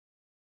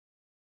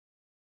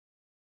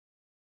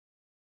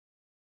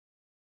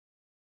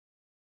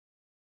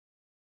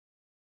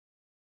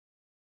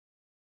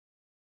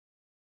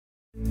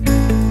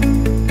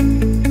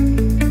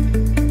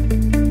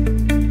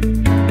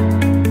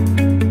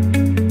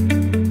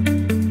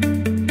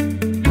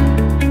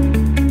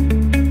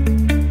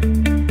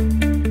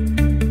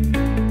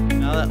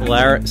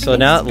Lara, so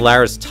now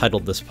Lara's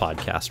titled this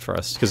podcast for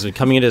us, because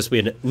coming into this,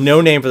 we had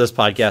no name for this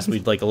podcast.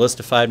 We'd like a list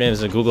of 5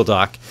 names in a Google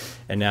Doc,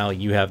 and now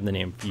you have the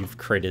name. You've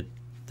created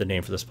the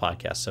name for this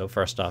podcast. So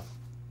first off,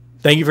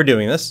 thank you for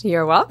doing this.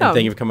 You're welcome. And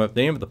thank you for coming up with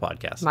the name of the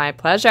podcast. My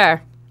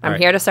pleasure. I'm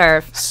here to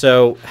serve.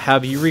 So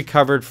have you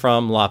recovered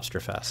from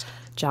Lobsterfest?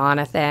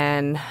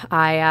 Jonathan,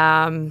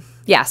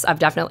 yes, I've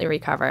definitely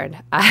recovered.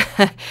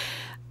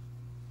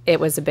 It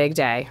was a big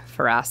day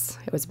for us.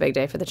 It was a big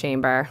day for the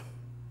chamber.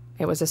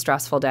 It was a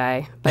stressful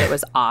day, but it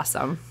was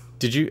awesome.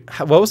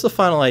 What was the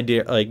final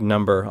idea,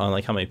 number on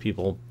how many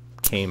people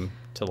came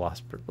to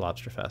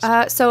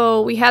Lobsterfest?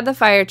 So we had the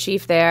fire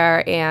chief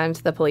there and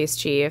the police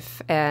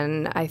chief,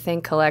 and I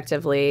think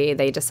collectively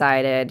they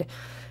decided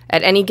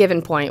at any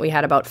given point we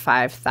had about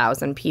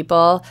 5,000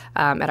 people.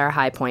 At our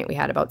high point we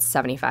had about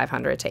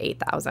 7,500 to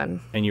 8,000.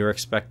 And you were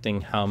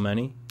expecting how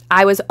many?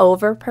 I was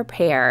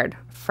over-prepared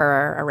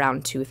for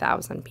around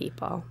 2,000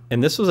 people.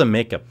 And this was a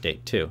makeup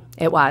date, too.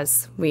 It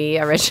was. We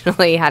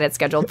originally had it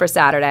scheduled for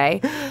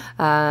Saturday,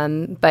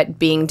 but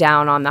being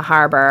down on the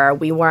harbor,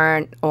 we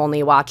weren't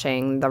only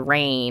watching the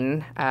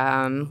rain,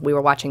 we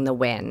were watching the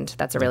wind.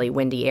 That's a really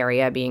windy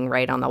area, being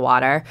right on the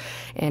water.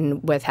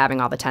 And with having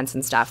all the tents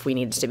and stuff, we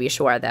needed to be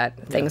sure that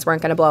things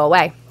weren't going to blow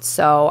away.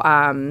 So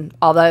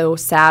although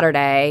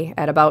Saturday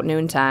at about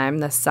noontime,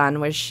 the sun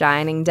was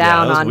shining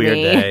down on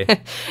me.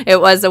 It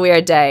was a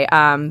weird day,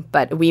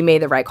 but we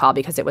made the right call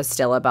because it was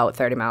still about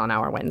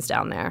 30-mile-an-hour winds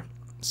down there.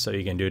 So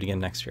you can do it again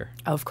next year?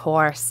 Of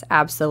course,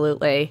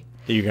 absolutely.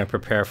 Are you going to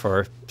prepare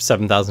for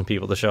 7,000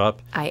 people to show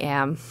up? I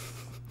am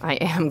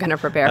going to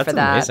prepare for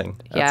that. That's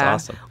amazing. That's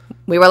awesome.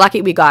 We were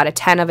lucky we got a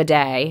 10 of a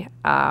day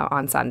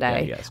on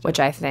Sunday, which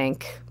I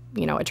think,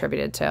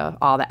 attributed to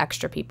all the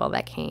extra people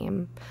that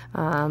came.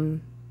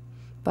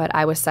 But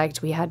I was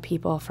psyched. We had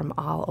people from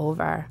all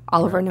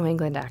over New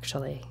England,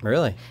 actually.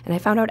 Really? And I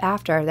found out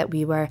after that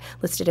we were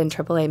listed in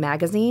AAA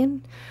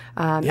Magazine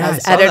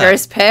as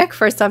editor's pick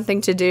for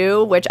something to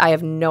do, which I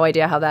have no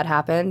idea how that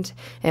happened.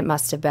 It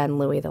must have been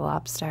Louis the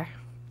Lobster.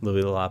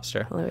 Louis the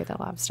Lobster. Louis the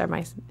Lobster,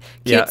 my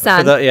cute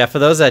son. For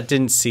those that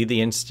didn't see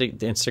the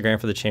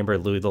Instagram for the chamber,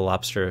 Louis the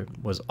Lobster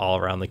was all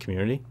around the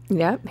community.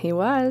 Yep, he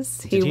was.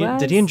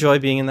 Did he enjoy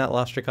being in that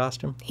lobster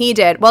costume? He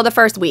did. Well, the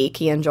first week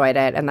he enjoyed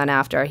it, and then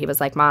after he was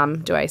like,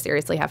 "Mom, do I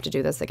seriously have to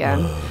do this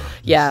again?"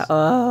 Yeah.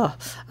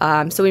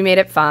 So we made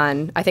it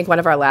fun. I think one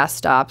of our last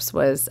stops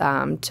was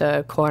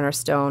to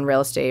Cornerstone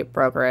Real Estate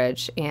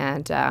Brokerage,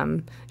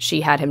 and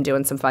she had him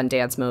doing some fun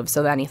dance moves.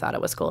 So then he thought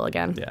it was cool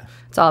again. Yeah.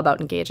 It's all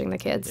about engaging the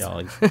kids.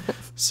 Yeah,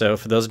 so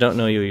for those who don't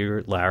know you,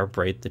 you're Lara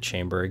Brait, the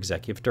Chamber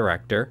Executive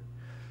Director.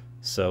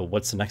 So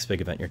what's the next big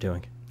event you're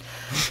doing?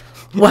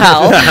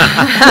 Well,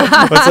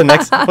 what's the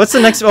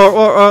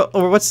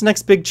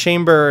next big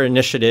chamber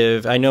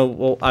initiative? I know.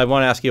 Well, I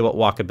want to ask you about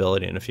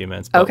Walkability in a few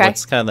minutes. But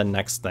what's kind of the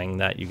next thing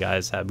that you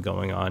guys have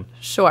going on?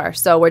 Sure.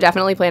 So we're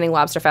definitely planning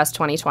Lobsterfest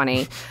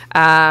 2020.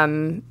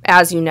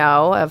 As you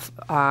know,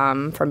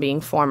 from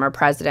being former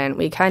president,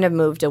 we kind of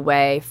moved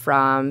away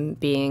from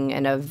being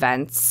an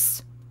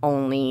events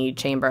only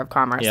chamber of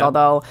commerce. Yep.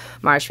 Although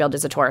Marshfield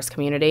is a tourist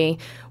community,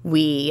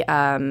 we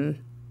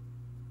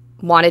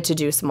wanted to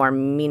do some more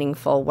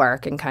meaningful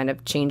work and kind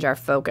of change our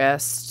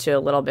focus to a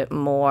little bit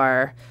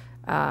more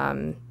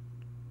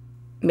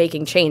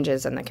making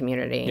changes in the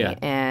community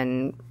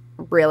and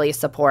really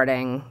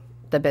supporting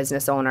the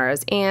business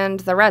owners and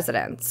the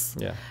residents.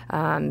 Yeah.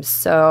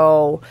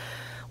 So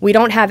we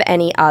don't have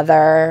any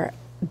other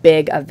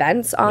big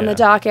events on the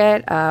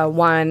docket.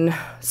 One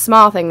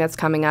small thing that's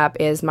coming up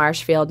is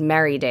Marshfield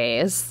Merry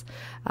Days.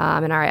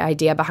 And our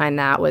idea behind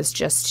that was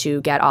just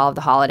to get all of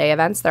the holiday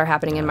events that are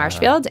happening in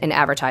Marshfield and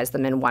advertise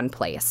them in one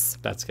place.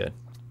 That's good.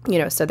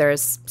 So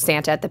there's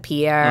Santa at the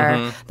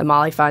pier, the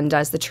Molly Fund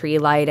does the tree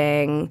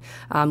lighting.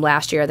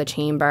 Last year, the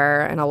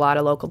Chamber and a lot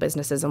of local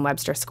businesses in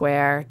Webster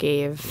Square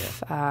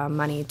gave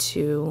money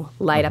to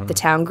light up the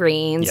town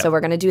green. So we're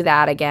going to do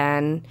that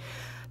again.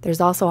 There's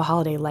also a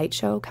holiday light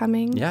show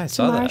coming to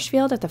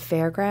Marshfield at the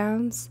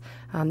fairgrounds.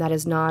 That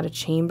is not a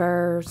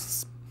Chamber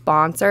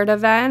sponsored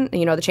event.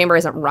 The Chamber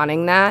isn't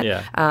running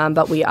that,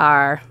 but we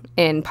are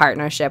in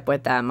partnership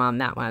with them on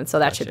that one. So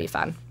that should be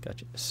fun.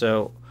 Gotcha.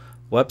 So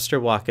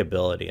Webster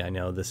Walkability, I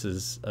know this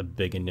is a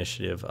big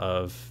initiative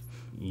of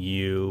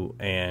you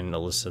and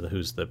Alyssa,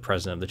 who's the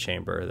president of the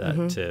Chamber,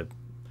 that to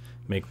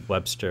make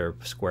Webster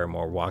Square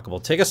more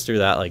walkable. Take us through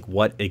that.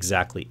 What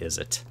exactly is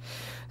it?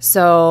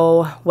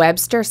 So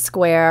Webster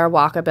Square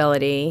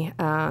Walkability,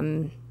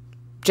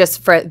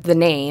 just for the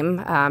name,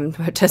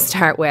 to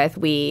start with,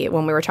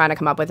 when we were trying to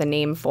come up with a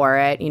name for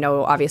it,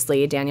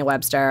 obviously Daniel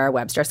Webster,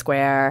 Webster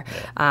Square,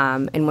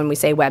 and when we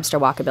say Webster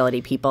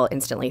Walkability, people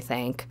instantly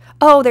think,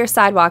 oh, there's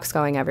sidewalks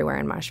going everywhere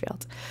in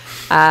Marshfield.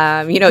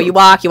 You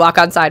walk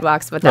on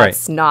sidewalks, but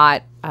that's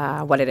not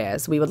what it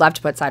is. We would love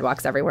to put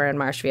sidewalks everywhere in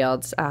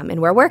Marshfield,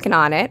 and we're working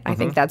on it. I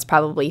think that's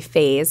probably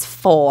phase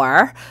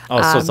 4.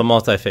 Oh, so it's a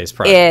multi-phase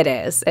project.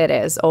 It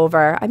is.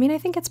 I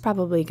think it's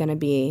probably going to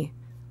be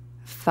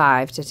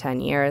 5 to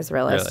 10 years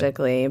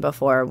realistically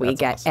before we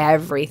get awesome.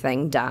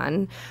 everything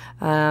done.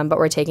 But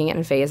we're taking it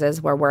in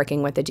phases. We're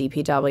working with the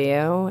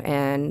DPW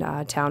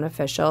and town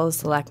officials,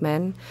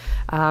 selectmen,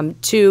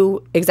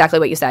 to exactly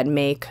what you said,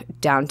 make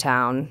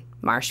downtown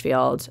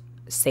Marshfield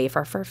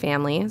safer for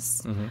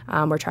families.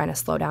 We're trying to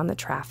slow down the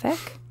traffic.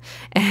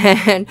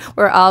 And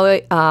we're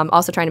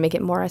also trying to make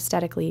it more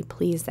aesthetically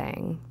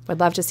pleasing. Would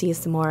love to see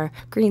some more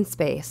green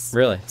space.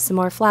 Really? Some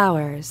more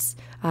flowers.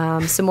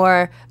 Some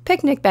more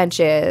picnic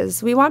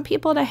benches. We want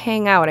people to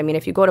hang out. I mean,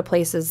 if you go to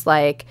places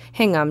like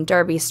Hingham,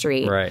 Derby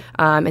Street, Right.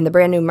 And the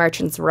brand new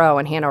Merchants Row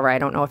in Hanover, I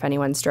don't know if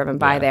anyone's driven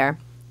by there,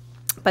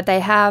 but they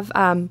have,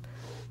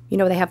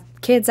 they have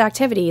kids'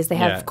 activities. They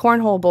have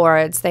cornhole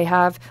boards.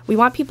 We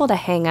want people to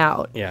hang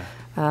out. Yeah.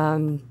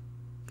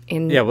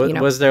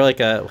 Was there like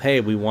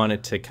we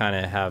wanted to kind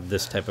of have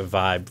this type of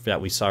vibe that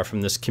we saw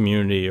from this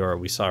community or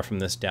we saw from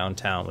this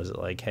downtown? Was it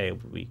like, hey,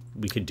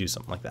 we could do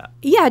something like that?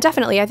 Yeah,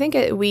 definitely. I think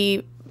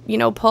we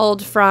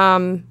pulled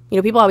from,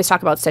 people always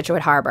talk about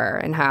Situate Harbor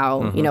and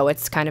how,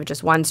 it's kind of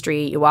just one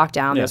street. You walk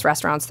down, there's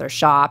restaurants, there's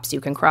shops, you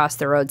can cross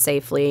the road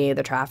safely,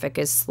 the traffic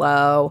is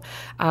slow.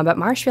 But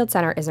Marshfield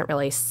Center isn't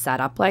really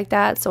set up like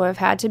that, so I've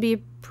had to be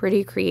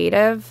pretty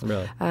creative.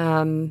 Really?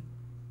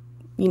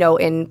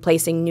 In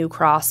placing new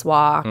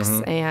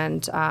crosswalks.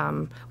 And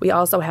we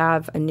also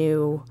have a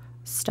new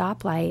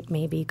stoplight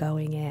maybe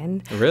going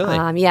in. Really?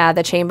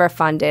 The Chamber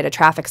funded a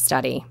traffic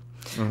study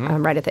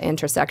right at the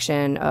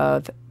intersection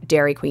of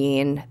Dairy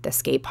Queen, the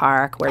skate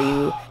park, where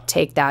you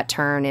take that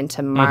turn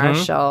into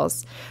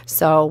Marshall's.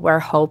 So we're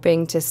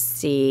hoping to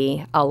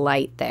see a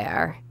light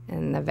there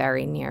in the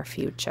very near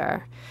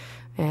future.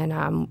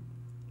 And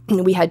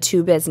we had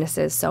 2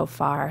 businesses so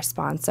far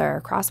sponsor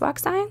crosswalk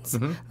signs.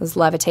 It was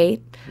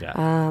Levitate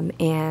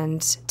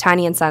and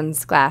Tiny and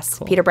Sons Glass.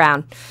 Cool. Peter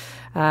Brown.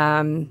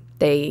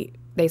 They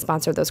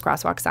sponsored those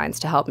crosswalk signs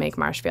to help make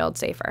Marshfield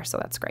safer. So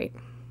that's great.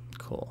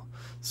 Cool.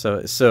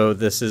 So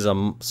this is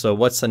so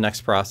what's the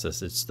next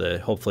process? It's the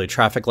hopefully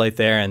traffic light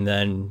there, and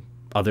then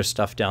other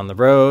stuff down the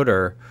road,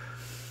 or.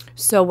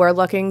 So we're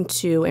looking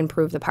to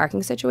improve the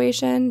parking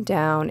situation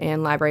down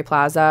in Library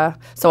Plaza.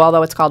 So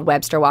although it's called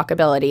Webster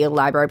Walkability,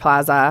 Library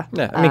Plaza.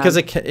 Yeah, I mean, because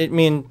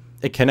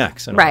it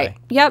connects in a way.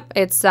 Yep,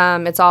 it's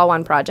all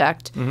one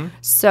project.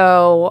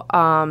 So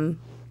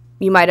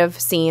you might have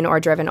seen or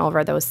driven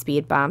over those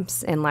speed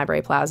bumps in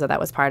Library Plaza. That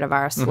was part of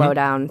our slow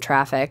down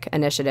traffic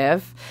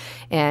initiative,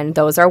 and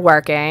those are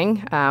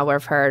working.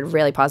 We've heard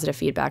really positive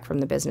feedback from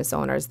the business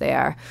owners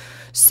there.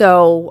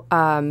 So.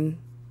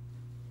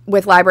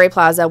 With Library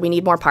Plaza, we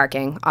need more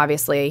parking.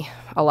 Obviously,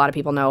 a lot of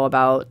people know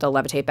about the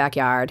Levitate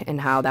backyard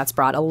and how that's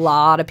brought a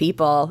lot of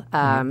people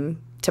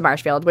to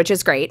Marshfield, which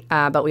is great,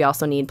 but we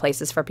also need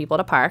places for people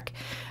to park.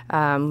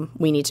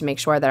 We need to make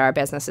sure that our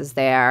businesses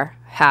there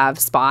have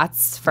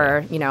spots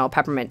for,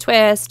 Peppermint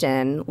Twist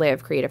and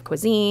Live Creative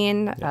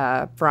Cuisine,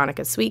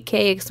 Veronica's Sweet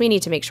Cakes. We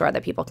need to make sure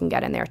that people can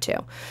get in there too.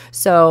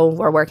 So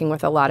we're working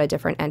with a lot of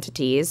different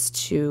entities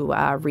to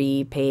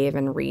repave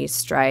and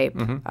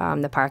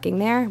restripe the parking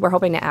there. We're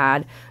hoping to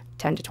add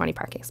 10 to 20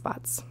 parking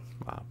spots.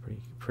 Wow,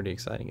 pretty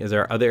exciting. Is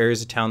there other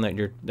areas of town that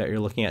you're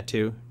looking at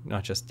too,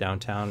 not just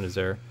downtown? Is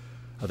there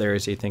other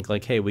areas you think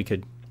like, hey, we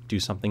could do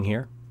something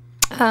here?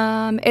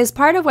 As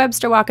part of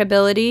Webster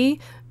Walkability,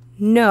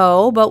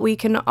 no, but we're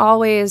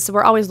always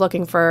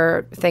looking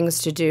for things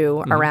to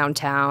do around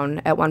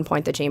town. At one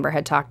point, the Chamber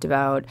had talked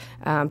about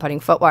putting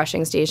foot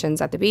washing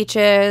stations at the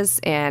beaches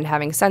and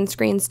having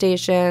sunscreen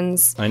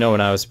stations. I know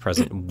when I was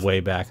president way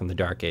back in the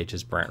dark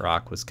ages, Brent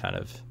Rock was kind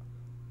of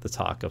the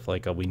talk of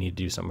like, oh, we need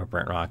to do something with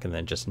Brent Rock, and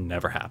then just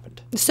never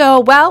happened.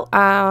 So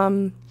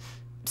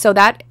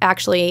that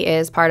actually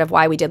is part of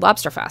why we did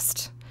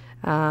Lobsterfest.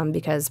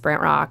 Because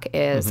Brent Rock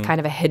is kind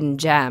of a hidden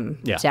gem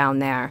down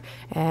there.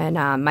 And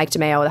Mike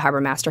DeMeo, the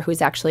harbor master,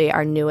 who's actually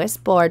our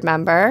newest board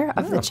member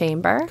of the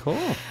Chamber. Cool.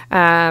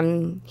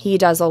 He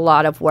does a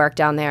lot of work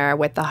down there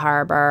with the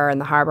harbor and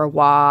the harbor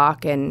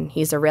walk, and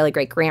he's a really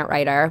great grant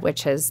writer,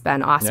 which has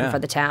been awesome for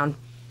the town.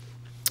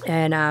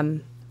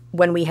 And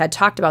when we had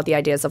talked about the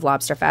ideas of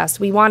Lobsterfest,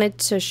 we wanted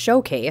to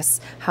showcase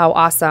how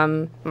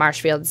awesome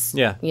Marshfield's,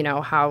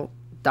 how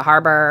the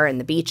harbor and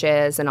the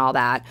beaches and all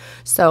that.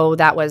 So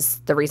that was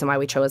the reason why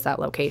we chose that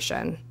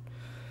location.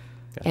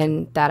 Gotcha.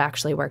 And that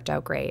actually worked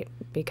out great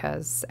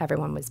because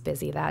everyone was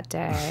busy that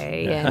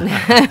day.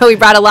 And we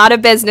brought a lot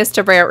of business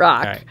to Brant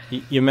Rock. All right.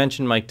 You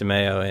mentioned Mike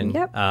DeMeo. And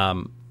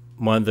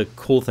one of the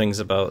cool things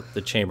about the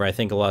Chamber, I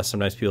think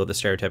sometimes people have the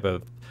stereotype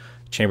of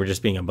Chamber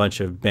just being a bunch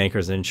of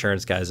bankers and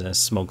insurance guys in a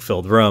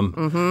smoke-filled room.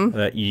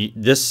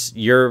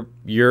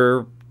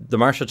 The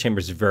Marshall Chamber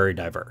is very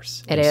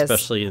diverse. It is.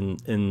 Especially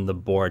in the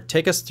board.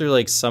 Take us through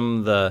like some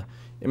of the,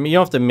 I mean, you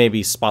don't have to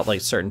maybe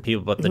spotlight certain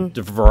people, but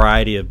the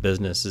variety of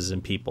businesses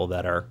and people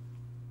that are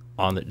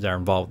that are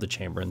involved with the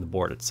Chamber and the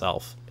board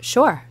itself.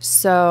 Sure.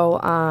 So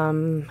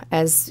I'm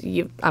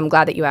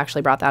glad that you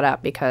actually brought that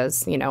up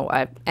because,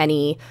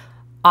 any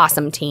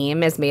awesome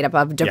team is made up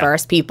of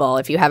diverse people.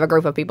 If you have a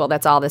group of people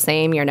that's all the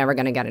same, you're never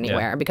going to get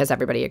anywhere because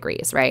everybody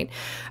agrees, right?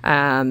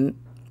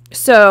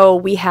 So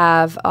we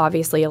have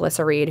obviously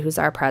Alyssa Reed, who's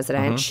our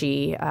president.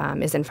 She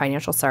is in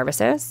financial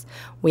services.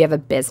 We have a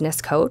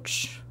business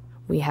coach.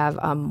 We have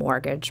a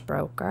mortgage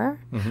broker.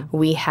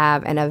 We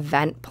have an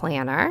event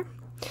planner.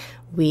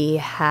 We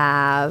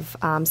have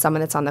someone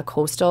that's on the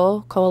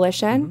Coastal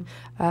Coalition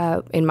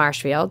in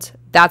Marshfield.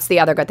 That's the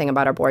other good thing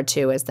about our board,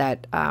 too, is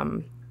that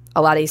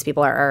a lot of these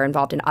people are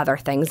involved in other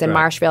things in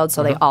Marshfield,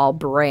 so they all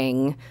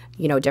bring,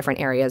 different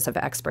areas of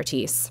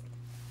expertise.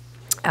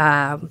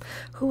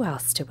 Who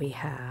else do we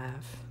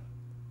have?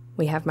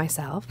 We have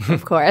myself,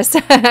 of course,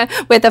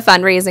 with a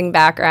fundraising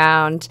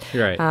background.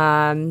 Right.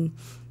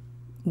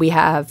 We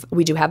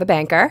do have a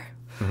banker.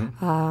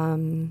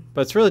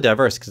 But it's really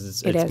diverse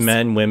because it's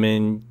men,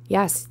 women,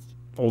 yes,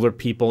 older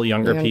people,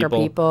 younger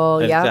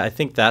people. I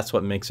think that's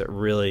what makes it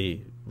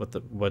really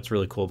what's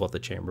really cool about the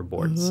chamber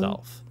board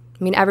itself.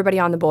 I mean, everybody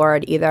on the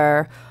board,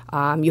 either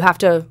you have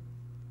to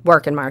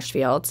work in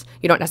Marshfield.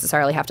 You don't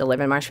necessarily have to live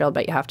in Marshfield,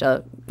 but you have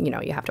to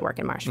work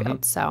in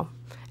Marshfield. So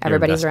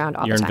everybody's around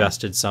all the time. You're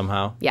invested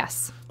somehow.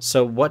 Yes.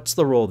 So what's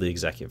the role of the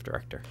executive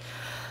director?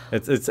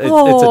 It's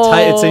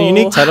a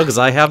unique title because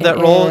I have that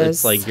role.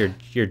 It's like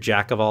you're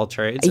jack of all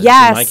trades.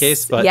 Yes, in my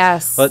case. But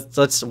yes.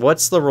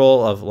 What's the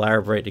role of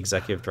Lara Brait,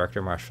 executive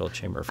director, Marshfield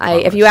Chamber of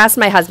Commerce? If you ask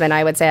my husband,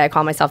 I would say I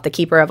call myself the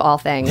keeper of all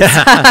things.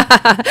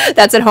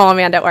 That's at home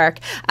and at work.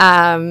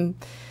 I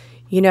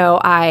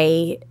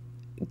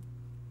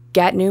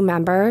get new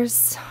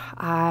members.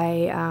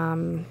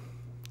 I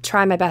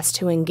try my best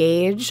to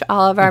engage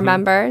all of our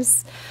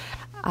members.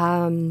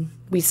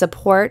 We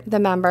support the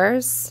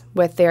members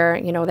with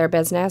their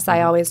business.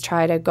 I always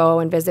try to go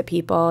and visit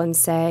people and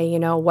say,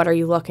 what are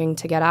you looking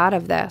to get out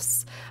of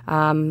this?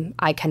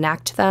 I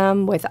connect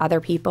them with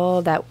other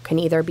people that can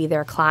either be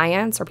their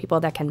clients or people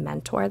that can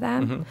mentor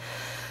them.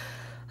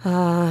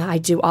 I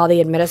do all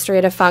the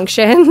administrative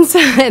functions,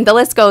 and the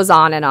list goes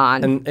on and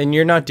on. And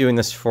you're not doing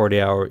this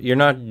 40-hour. You're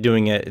not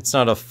doing it. It's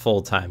not a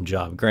full-time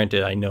job.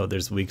 Granted, I know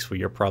there's weeks where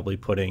you're probably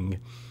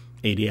putting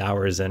 80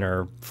 hours in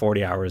or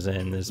 40 hours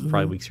in. There's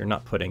probably weeks you're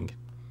not putting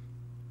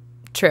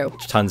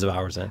tons of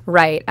hours in.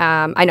 Right.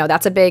 I know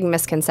that's a big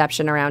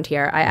misconception around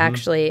here. I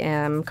actually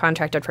am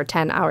contracted for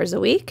 10 hours a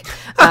week.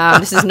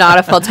 This is not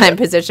a full-time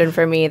position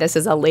for me. This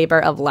is a labor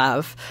of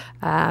love.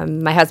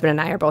 My husband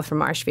and I are both from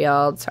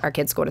Marshfield. Our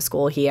kids go to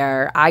school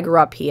here. I grew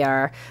up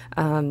here.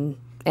 And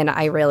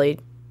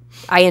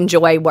I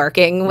enjoy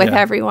working with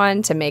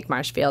everyone to make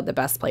Marshfield the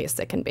best place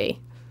it can be.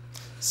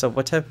 So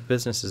what type of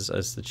businesses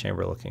is the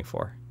chamber looking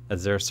for?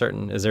 Is there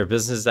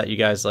businesses that you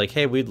guys like,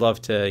 hey, we'd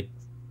love to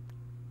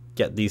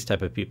get these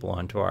type of people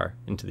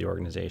into the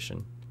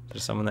organization? Is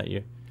there someone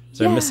is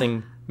there a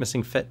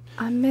missing fit?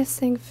 A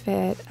missing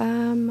fit.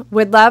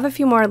 Would love a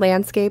few more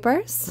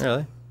landscapers.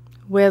 Really?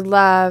 Would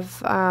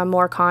love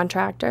more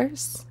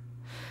contractors.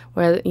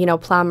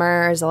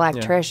 Plumbers,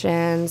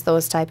 electricians,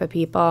 those type of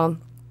people.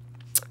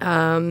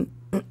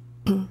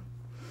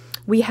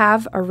 We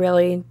have a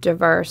really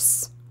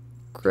diverse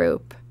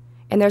group,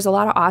 and there's a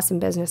lot of awesome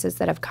businesses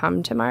that have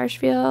come to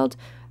Marshfield.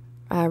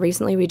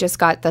 Recently, we just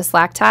got the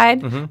Slack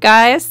Tide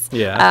guys.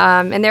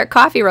 Yeah. And they're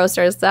coffee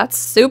roasters. That's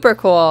super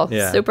cool.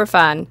 Yeah. Super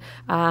fun.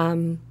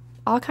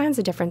 All kinds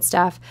of different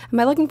stuff. Am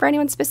I looking for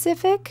anyone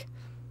specific?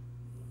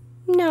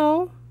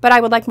 No. But I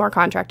would like more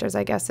contractors,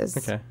 I guess, is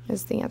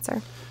the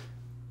answer.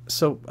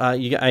 So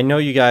I know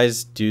you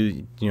guys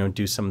do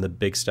some of the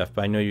big stuff,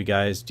 but I know you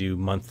guys do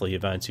monthly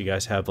events. You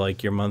guys have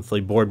like your monthly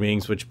board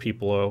meetings, which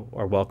people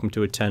are welcome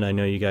to attend. I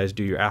know you guys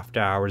do your after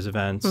hours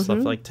events,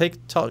 stuff like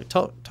talk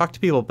to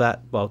people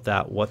about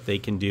that, what they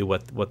can do,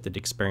 what they'd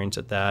experience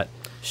at that.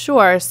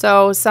 Sure.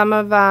 So some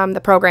of the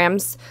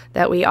programs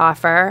that we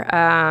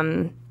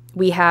offer,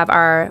 we have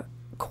our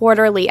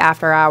quarterly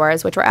after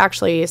hours, which we're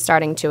actually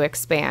starting to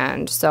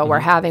expand. So we're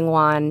having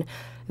one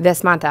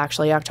this month,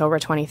 actually, October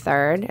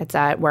 23rd. It's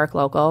at Work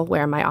Local,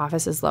 where my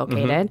office is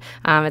located.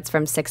 It's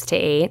from 6 to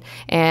 8,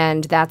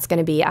 and that's going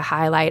to be a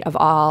highlight of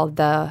all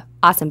the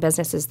awesome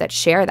businesses that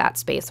share that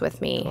space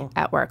with me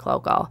at Work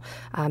Local.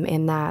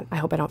 In that, I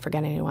hope I don't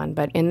forget anyone,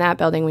 but in that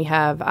building we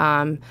have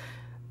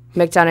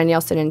McDonough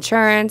Nielsen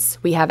Insurance.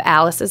 We have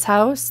Alice's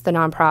House, the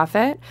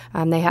nonprofit.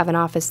 They have an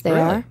office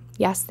there. Really?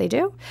 Yes, they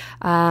do.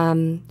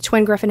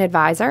 Twin Griffin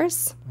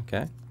Advisors.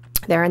 Okay.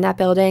 They're in that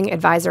building.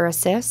 Advisor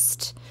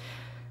Assist.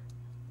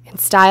 And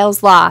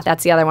Styles Law,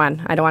 that's the other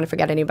one. I don't want to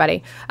forget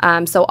anybody.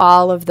 So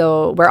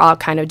we're all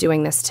kind of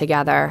doing this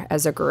together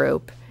as a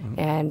group.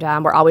 And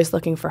we're always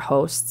looking for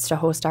hosts to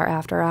host our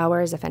after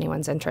hours. If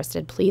anyone's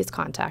interested, please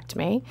contact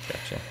me.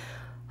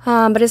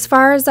 Gotcha. But as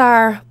far as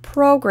our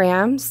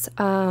programs,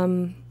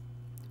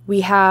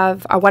 we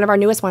have one of our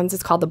newest ones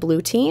is called the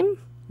Blue Team,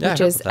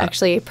 which is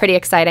actually pretty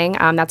exciting.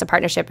 That's a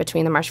partnership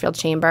between the Marshfield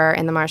Chamber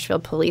and the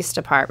Marshfield Police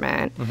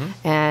Department.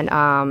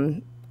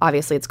 And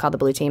obviously, it's called the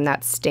Blue Team.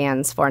 That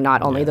stands for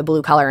not only the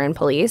blue color in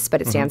police,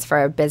 but it stands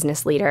for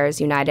Business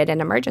Leaders United in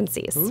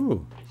Emergencies.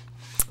 Ooh.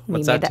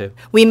 What's that to?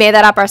 We made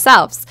that up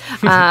ourselves.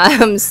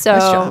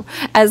 So,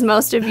 as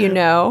most of you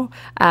know,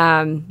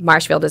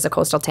 Marshfield is a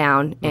coastal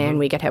town, and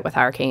we get hit with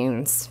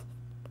hurricanes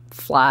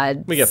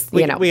floods. We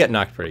get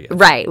knocked pretty good.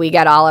 Right. We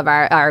get all of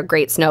our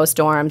great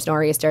snowstorms,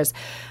 nor'easters.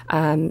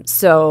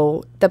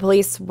 So the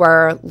police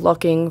were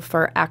looking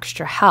for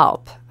extra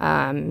help.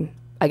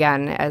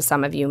 Again, as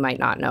some of you might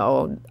not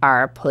know,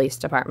 our police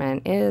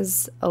department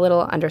is a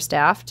little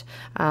understaffed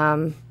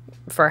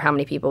for how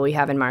many people we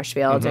have in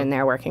Marshfield, and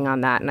they're working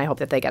on that, and I hope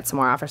that they get some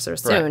more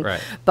officers soon.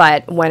 Right.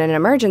 But when an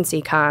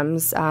emergency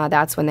comes,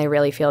 that's when they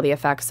really feel the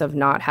effects of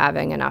not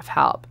having enough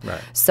help.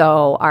 Right.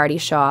 So Artie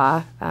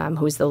Shaw,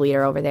 who's the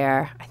leader over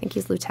there, I think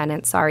he's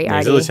lieutenant. Sorry, Artie.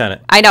 He's a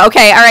lieutenant. I know.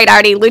 Okay. All right,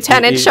 Artie.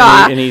 Lieutenant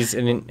Shaw.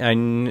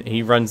 And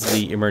he runs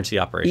the emergency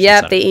operations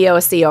Yep, center. the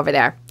EOC over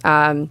there.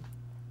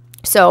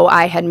 So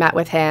I had met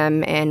with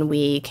him, and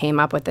we came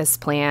up with this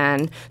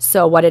plan.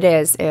 So what it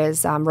is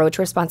Road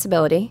to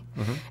Responsibility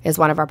is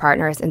one of our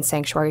partners in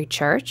Sanctuary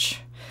Church.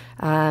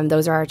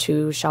 Those are our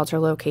 2 shelter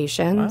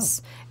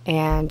locations. Wow.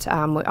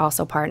 And we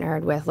also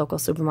partnered with local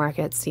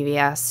supermarkets,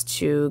 CVS,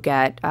 to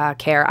get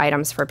care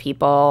items for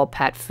people,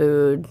 pet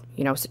food,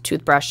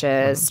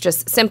 toothbrushes,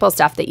 just simple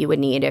stuff that you would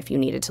need if you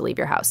needed to leave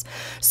your house.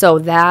 So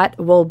that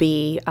will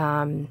be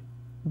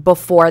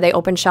before they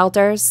open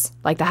shelters,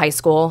 like the high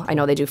school. I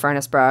know they do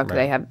Furnace Brook. Right.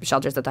 They have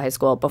shelters at the high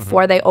school.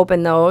 Before they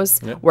open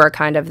those, we're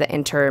kind of the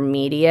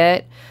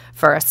intermediate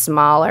for a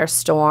smaller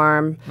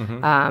storm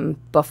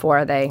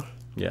before they...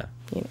 Yeah.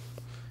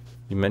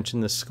 You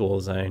mentioned the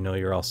schools, and I know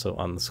you're also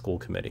on the school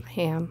committee.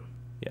 I am.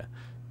 Yeah.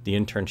 The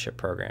internship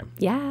program.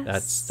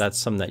 Yes. That's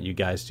something that you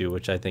guys do,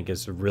 which I think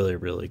is really,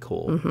 really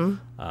cool.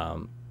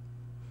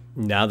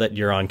 Now that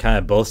you're on kind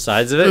of both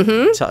sides of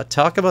it,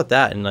 talk about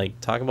that,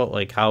 and talk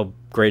about how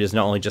great is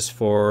not only just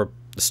for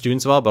the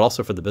students involved, but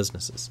also for the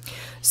businesses.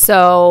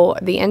 So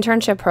the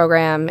internship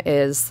program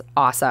is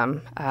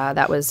awesome.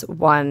 That was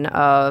one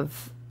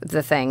of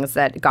the things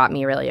that got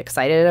me really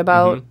excited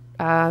about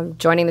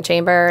joining the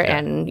chamber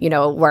and,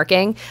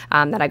 working,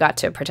 that I got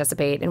to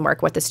participate and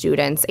work with the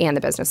students and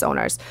the business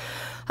owners.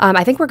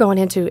 I think we're going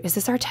into, is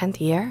this our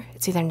 10th year?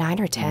 It's either 9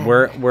 or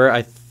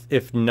 10.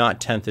 If not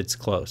 10th, it's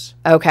close.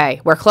 Okay.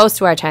 We're close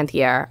to our 10th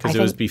year. Because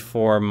it was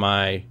before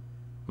my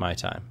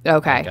time.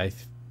 Okay.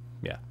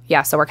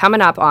 Yeah, so we're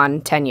coming up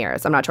on 10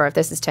 years. I'm not sure if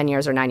this is 10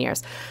 years or 9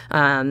 years.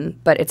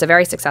 But it's a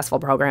very successful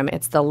program.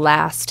 It's the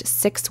last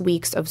 6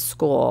 weeks of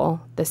school.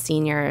 The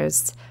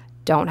seniors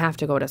don't have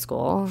to go to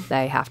school.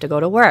 They have to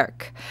go to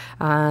work.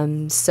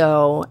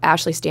 So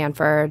Ashley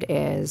Stanford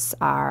is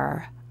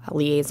our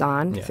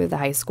liaison through the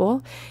high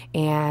school,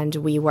 and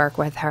we work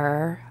with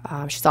her.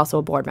 She's also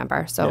a board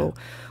member. So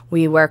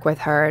we work with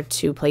her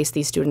to place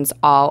these students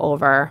all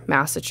over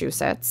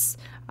Massachusetts.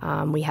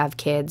 We have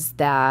kids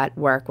that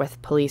work with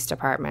police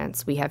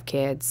departments. We have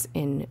kids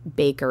in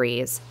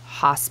bakeries,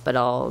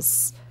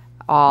 hospitals,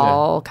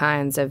 all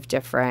kinds of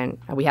different.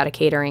 We had a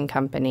catering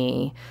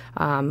company.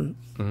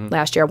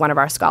 Last year, one of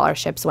our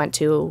scholarships went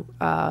to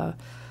a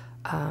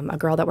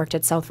girl that worked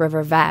at South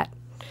River Vet.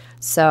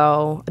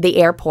 So the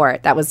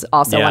airport, that was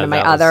also one of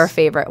my other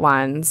favorite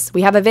ones.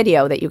 We have a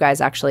video that you guys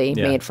actually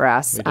made for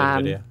us. We did a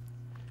video.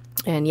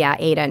 And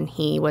Aiden,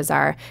 he was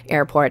our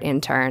airport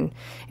intern.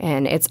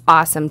 And it's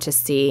awesome to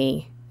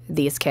see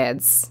these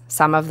kids.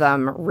 Some of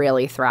them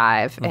really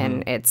thrive.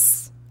 And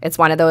it's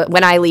one of those,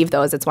 when I leave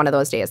those, it's one of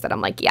those days that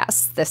I'm like,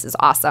 yes, this is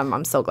awesome.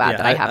 I'm so glad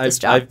that I have this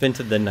job. I've been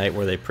to the night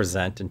where they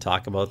present and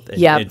talk about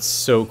it. It's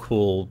so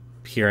cool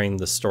hearing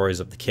the stories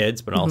of the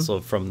kids, but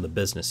also from the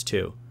business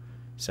too.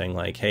 Saying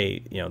hey,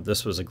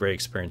 this was a great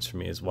experience for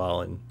me as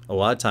well. And a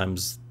lot of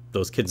times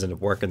those kids end up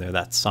working there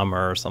that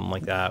summer or something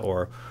like that,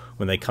 or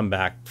when they come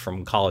back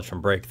from college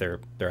from break, they're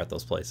at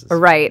those places.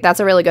 Right. That's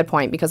a really good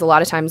point, because a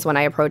lot of times when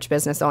I approach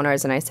business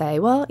owners and I say,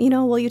 well,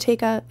 will you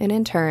take an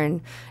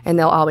intern? And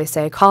they'll always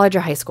say college or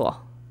high school.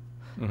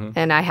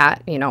 And I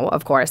had,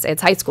 of course,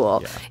 it's high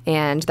school.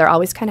 And they're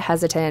always kind of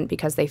hesitant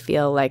because they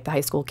feel like the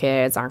high school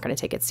kids aren't going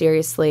to take it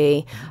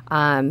seriously.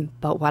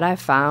 But what I've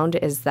found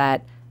is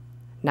that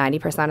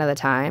 90% of the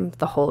time,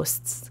 the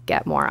hosts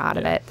get more out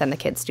of it than the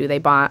kids do. They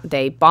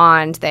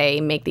bond, they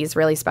make these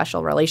really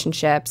special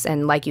relationships,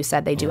 and like you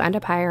said, they do end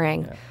up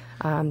hiring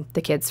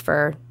the kids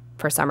for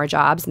summer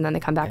jobs, and then they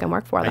come back and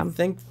work for them. I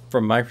think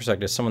from my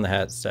perspective, someone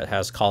that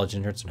has college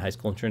interns and high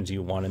school interns,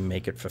 you want to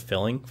make it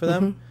fulfilling for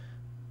them.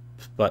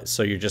 But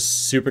so you're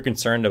just super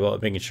concerned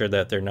about making sure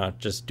that they're not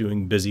just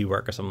doing busy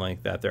work or something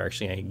like that. They're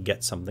actually going to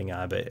get something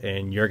out of it,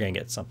 and you're going to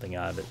get something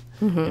out of it.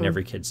 And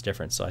every kid's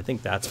different. So I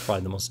think that's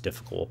probably the most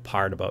difficult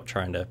part about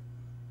trying to,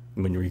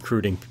 when you're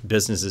recruiting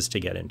businesses to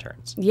get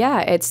interns.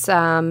 Yeah, it's,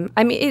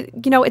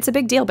 it's a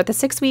big deal, but the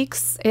 6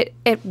 weeks,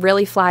 it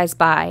really flies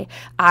by.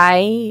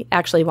 I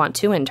actually want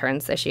 2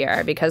 interns this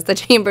year because the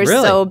chamber's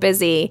so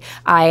busy.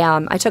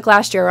 I took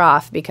last year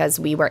off because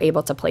we were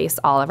able to place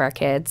all of our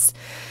kids.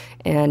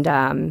 And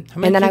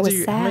then I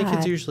was sad. How many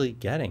kids are you usually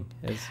getting?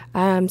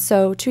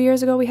 So 2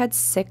 years ago we had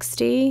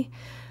 60.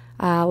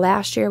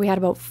 Last year we had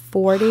about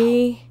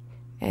 40. Wow.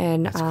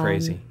 And that's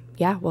crazy.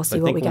 Yeah, we'll see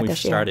what we get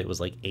this year. When we started, it was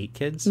like 8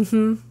 kids.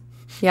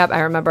 Yep, I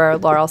remember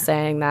Laurel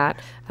saying that.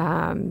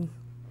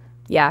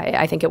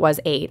 I think it was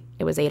 8.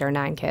 It was 8 or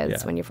 9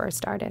 kids when you first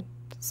started.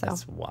 So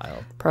that's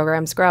wild.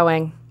 Program's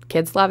growing.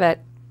 Kids love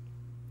it.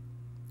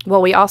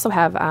 Well, we also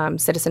have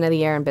Citizen of the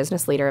Year and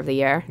Business Leader of the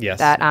Year. Yes.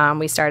 That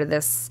we started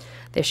this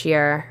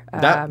year.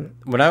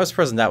 When I was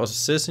president, that was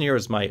Citizen Year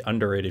was my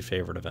underrated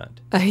favorite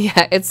event.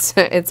 Yeah, it's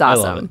awesome. I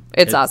love it.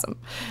 It's awesome.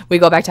 We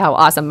go back to how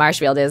awesome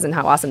Marshfield is and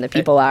how awesome the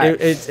people are.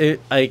 It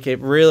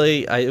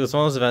really it was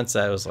one of those events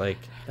that was like,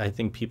 I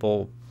think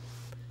people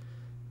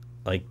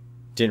like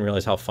didn't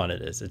realize how fun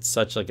it is. It's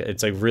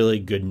it's a really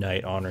good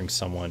night honoring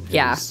someone.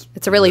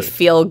 It's a really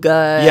feel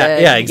good.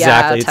 Yeah,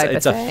 exactly.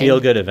 It's a thing. feel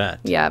good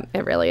event. Yeah,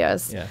 it really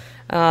is. Yeah.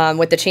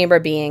 With the chamber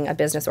being a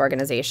business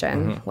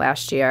organization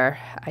last year,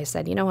 I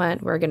said, you know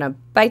what, we're going to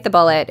bite the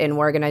bullet and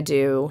we're going to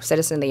do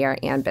Citizen of the Year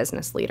and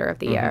Business Leader of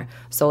the Year.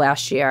 So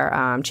last year,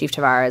 Chief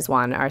Tavares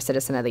won our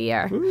Citizen of the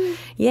Year. Ooh.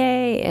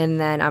 Yay. And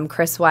then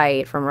Chris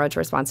White from Road to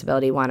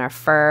Responsibility won our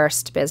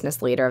first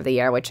Business Leader of the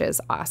Year, which is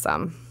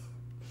awesome.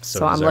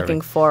 So I'm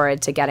looking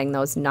forward to getting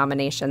those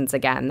nominations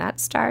again. That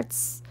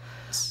starts,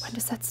 when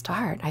does that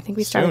start? I think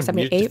we start on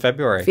 78.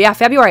 February. Yeah,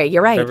 February.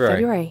 You're right.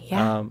 February.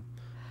 Yeah.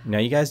 Now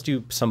you guys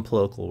do some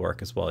political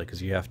work as well,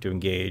 because you have to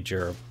engage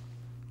your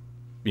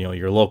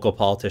local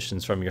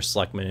politicians, from your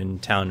selectmen and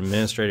town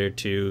administrator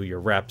to your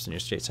reps and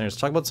your state senators.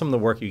 Talk about some of the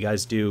work you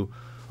guys do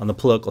on the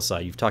political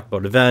side. You've talked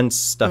about events,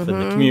 stuff in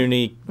the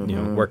community,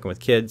 working with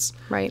kids.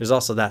 Right. There's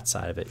also that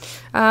side of it.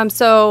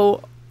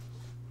 So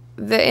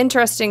the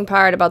interesting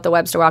part about the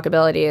Webster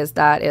Walkability is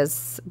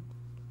that's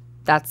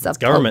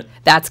government.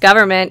 That's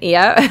government,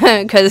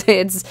 yeah, because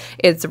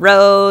it's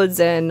roads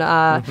and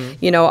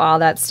all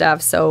that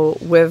stuff. So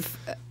with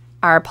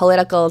our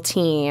political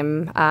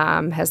team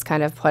has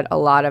kind of put a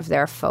lot of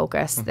their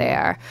focus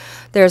there.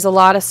 There's a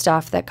lot of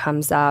stuff that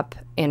comes up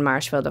in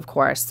Marshfield, of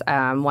course.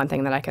 One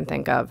thing that I can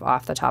think of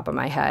off the top of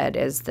my head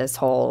is this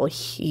whole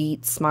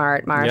Heat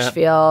Smart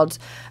Marshfield.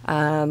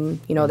 Yeah.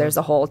 There's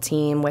a whole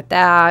team with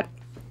that.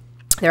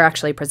 They're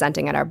actually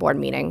presenting at our board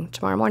meeting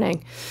tomorrow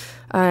morning.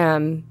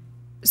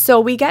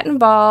 So we get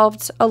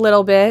involved a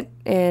little bit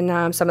in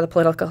some of the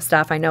political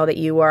stuff. I know that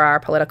you were our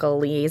political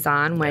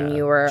liaison when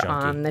you were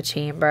on the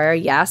chamber,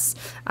 yes.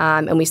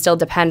 And we still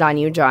depend on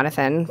you,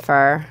 Jonathan,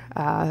 for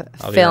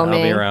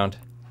filming. I'll be around.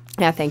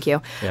 Yeah, thank you.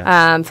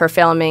 Yeah. For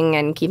filming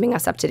and keeping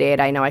us up to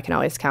date. I know I can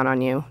always count on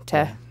you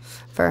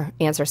for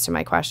answers to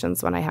my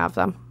questions when I have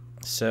them.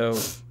 So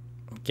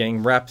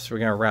getting reps, we're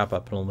going to wrap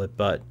up in a little bit,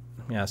 but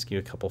let me ask you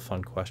a couple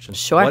fun questions.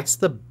 Sure.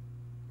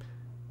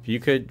 If you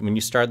could, when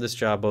you started this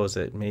job, what was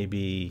it,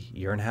 maybe a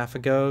year and a half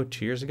ago,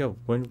 2 years ago?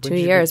 2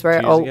 years.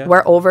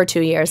 We're over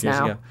 2 years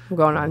now. We're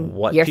going on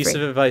what year piece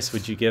 3. of advice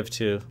would you give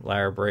to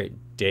Lara Brait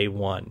day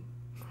one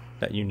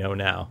that you know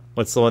now?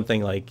 What's the one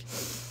thing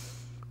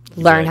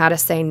Learn how to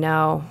say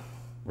no.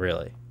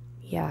 Really?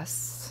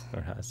 Yes.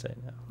 Learn how to say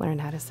no. Learn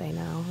how to say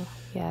no.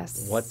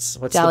 Yes. What's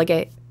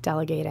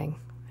delegating.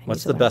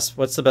 What's the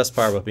best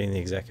part about being the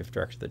executive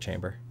director of the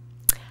chamber?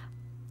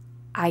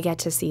 I get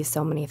to see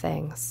so many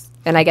things,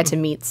 and I get to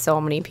meet so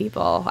many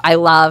people. I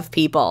love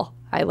people.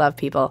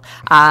 I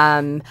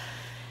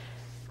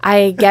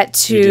get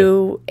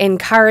to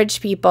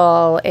encourage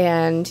people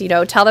and,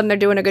 tell them they're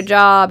doing a good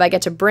job. I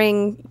get to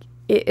bring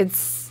a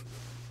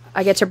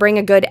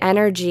good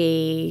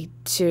energy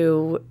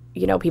to,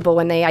 people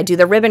when I do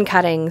the ribbon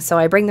cutting. So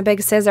I bring the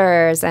big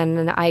scissors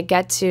and I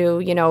get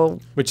to,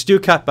 Which do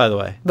cut, by the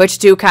way. Which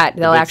do cut.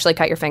 They'll actually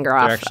cut your finger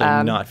off. They're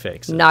actually not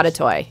fake scissors. Not a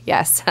toy.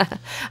 Yes.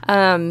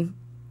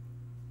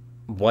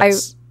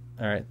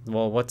 All right.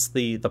 Well, what's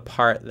the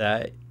part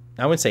that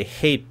I wouldn't say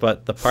hate,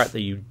 but the part that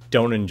you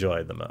don't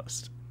enjoy the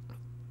most?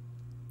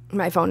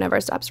 My phone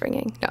never stops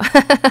ringing. No.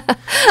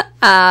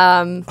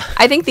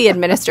 I think the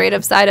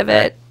administrative side of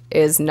it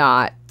is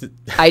not.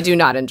 I do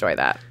not enjoy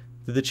that.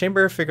 Did the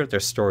chamber figure out their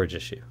storage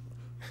issue?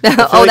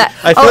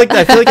 I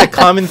feel like a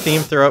common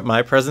theme throughout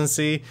my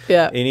presidency,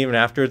 and even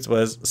afterwards,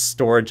 was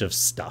storage of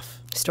stuff.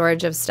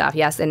 Storage of stuff,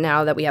 yes. And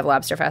now that we have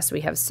Lobsterfest,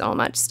 we have so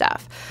much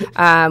stuff.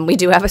 We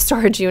do have a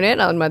storage unit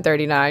on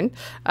 139. Is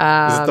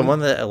it the one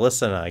that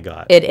Alyssa and I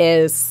got? It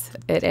is.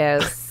 It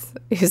is.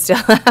 You still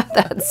have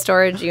that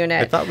storage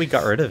unit. I thought we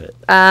got rid of it.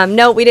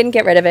 No, we didn't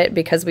get rid of it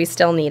because we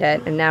still need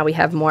it. And now we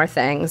have more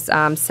things.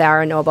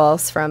 Sarah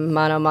Nobles from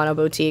Mono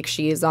Boutique,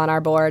 she's on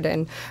our board.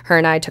 And her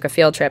and I took a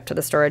field trip to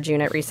the storage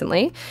unit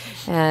recently.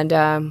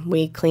 And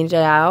we cleaned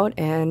it out.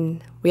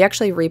 And we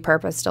actually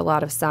repurposed a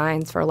lot of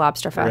signs for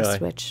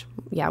Lobsterfest, which,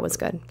 was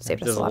good.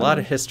 Saved us a lot of money. There's a lot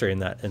of history in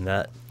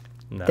that.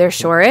 There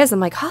sure is. I'm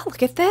like, oh,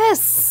 look at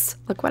this.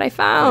 Look what I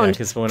found.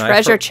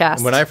 Treasure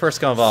chest. When I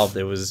first got involved,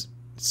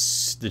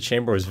 the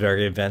chamber was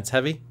very events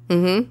heavy.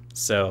 Mm-hmm.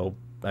 So,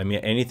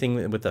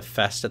 anything with a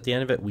fest at the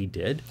end of it, we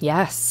did.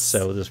 Yes.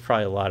 So there's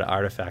probably a lot of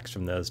artifacts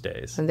from those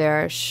days.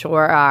 There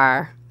sure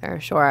are.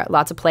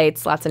 Lots of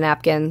plates, lots of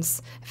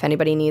napkins. If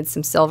anybody needs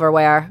some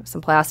silverware,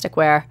 some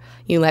plasticware,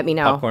 you let me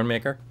know. Popcorn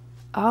maker.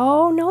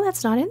 Oh no,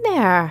 that's not in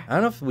there. I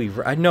don't know if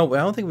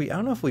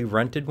we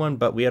rented one,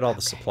 but we had all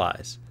the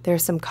supplies.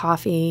 There's some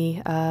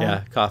coffee.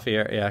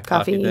 Coffee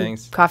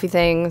things. Coffee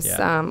things.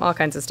 All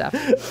kinds of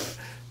stuff.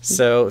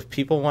 So if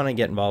people want to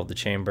get involved with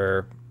the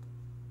chamber,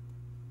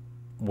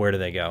 where do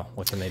they go?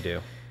 What can they do?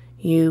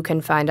 You can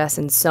find us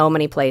in so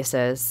many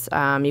places.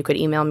 You could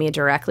email me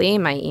directly.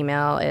 My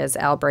email is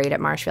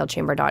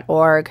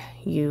lbrait@marshfieldchamber.org.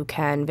 You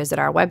can visit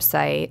our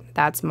website.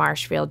 That's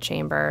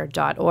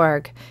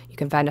marshfieldchamber.org. You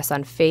can find us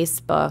on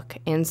Facebook,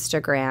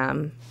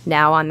 Instagram,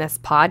 now on this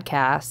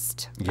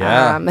podcast.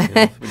 Yeah,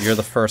 you're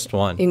the first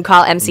one. You can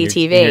call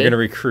MCTV. You're going to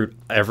recruit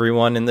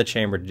everyone in the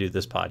chamber to do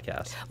this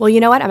podcast. Well,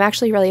 you know what? I'm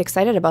actually really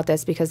excited about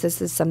this because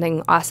this is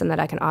something awesome that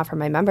I can offer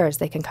my members.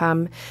 They can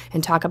come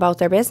and talk about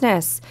their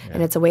business,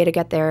 and it's a way to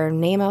get their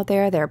name out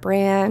there, their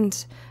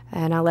brand,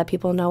 and I'll let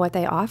people know what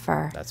they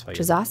offer, which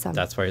is awesome.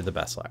 That's why you're the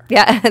best, Lara.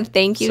 Yeah,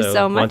 thank you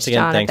so much, once again,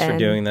 Jonathan. thanks for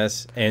doing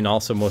this, and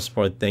also, most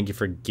importantly, thank you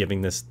for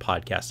giving this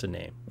podcast a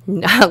name.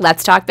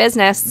 Let's talk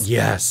business.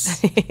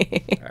 Yes.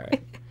 All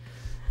right.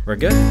 We're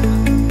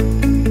good.